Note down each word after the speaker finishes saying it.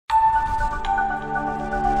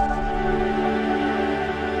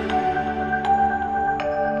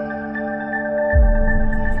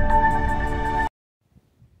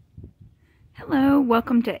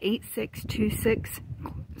Welcome to 8626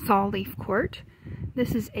 Sawleaf Court.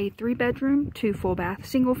 This is a 3-bedroom, 2 full bath,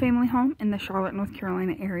 single family home in the Charlotte, North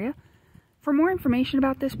Carolina area. For more information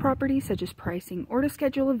about this property, such as pricing or to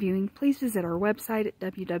schedule a viewing, please visit our website at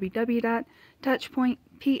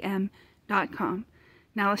www.touchpointpm.com.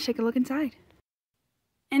 Now let's take a look inside.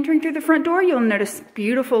 Entering through the front door, you'll notice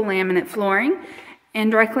beautiful laminate flooring, and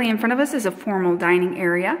directly in front of us is a formal dining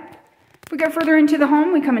area. If we go further into the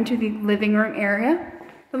home, we come into the living room area.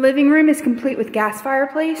 The living room is complete with gas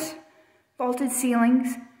fireplace, vaulted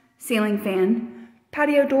ceilings, ceiling fan,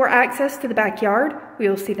 patio door access to the backyard. We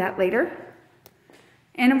will see that later.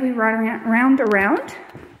 And if we ride around,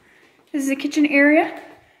 this is the kitchen area.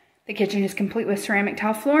 The kitchen is complete with ceramic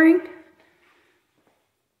tile flooring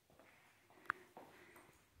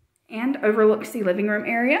and overlooks the living room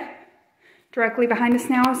area. Directly behind us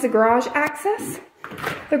now is the garage access.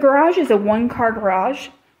 The garage is a 1-car garage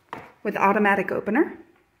with automatic opener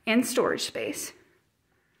and storage space.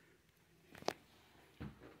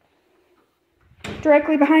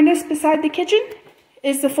 Directly behind us beside the kitchen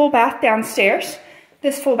is the full bath downstairs.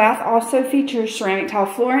 This full bath also features ceramic tile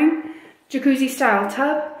flooring, jacuzzi style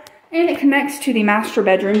tub, and it connects to the master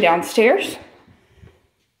bedroom downstairs.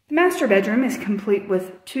 The master bedroom is complete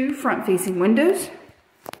with 2 front-facing windows,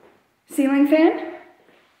 ceiling fan,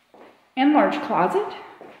 and large closet.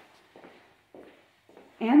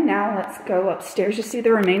 And now let's go upstairs to see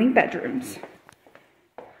the remaining bedrooms.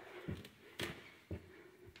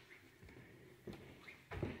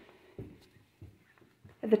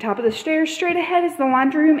 At the top of the stairs, straight ahead, is the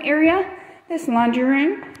laundry room area. This laundry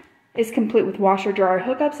room is complete with washer dryer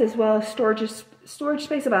hookups as well as storage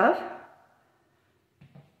space above.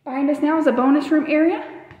 Behind us now is a bonus room area.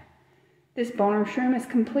 This bonus room is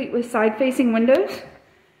complete with side-facing windows,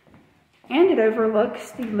 and it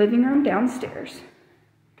overlooks the living room downstairs.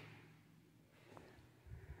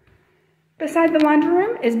 Beside the laundry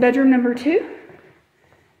room is bedroom number 2.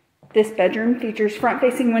 This bedroom features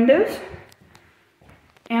front-facing windows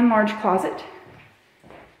and large closet.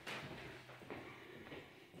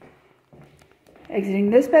 Exiting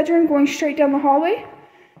this bedroom, going straight down the hallway.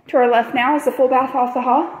 To our left now is the full bath off the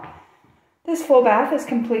hall. This full bath is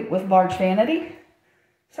complete with large vanity,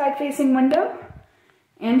 side-facing window,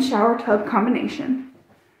 and shower tub combination.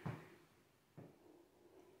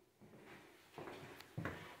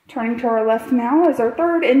 Turning to our left now is our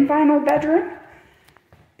third and final bedroom.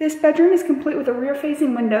 This bedroom is complete with a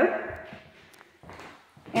rear-facing window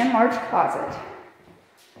and large closet.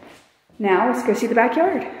 Now let's go see the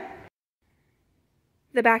backyard.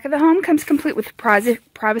 The back of the home comes complete with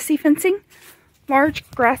privacy fencing, large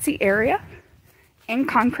grassy area, and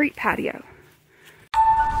concrete patio.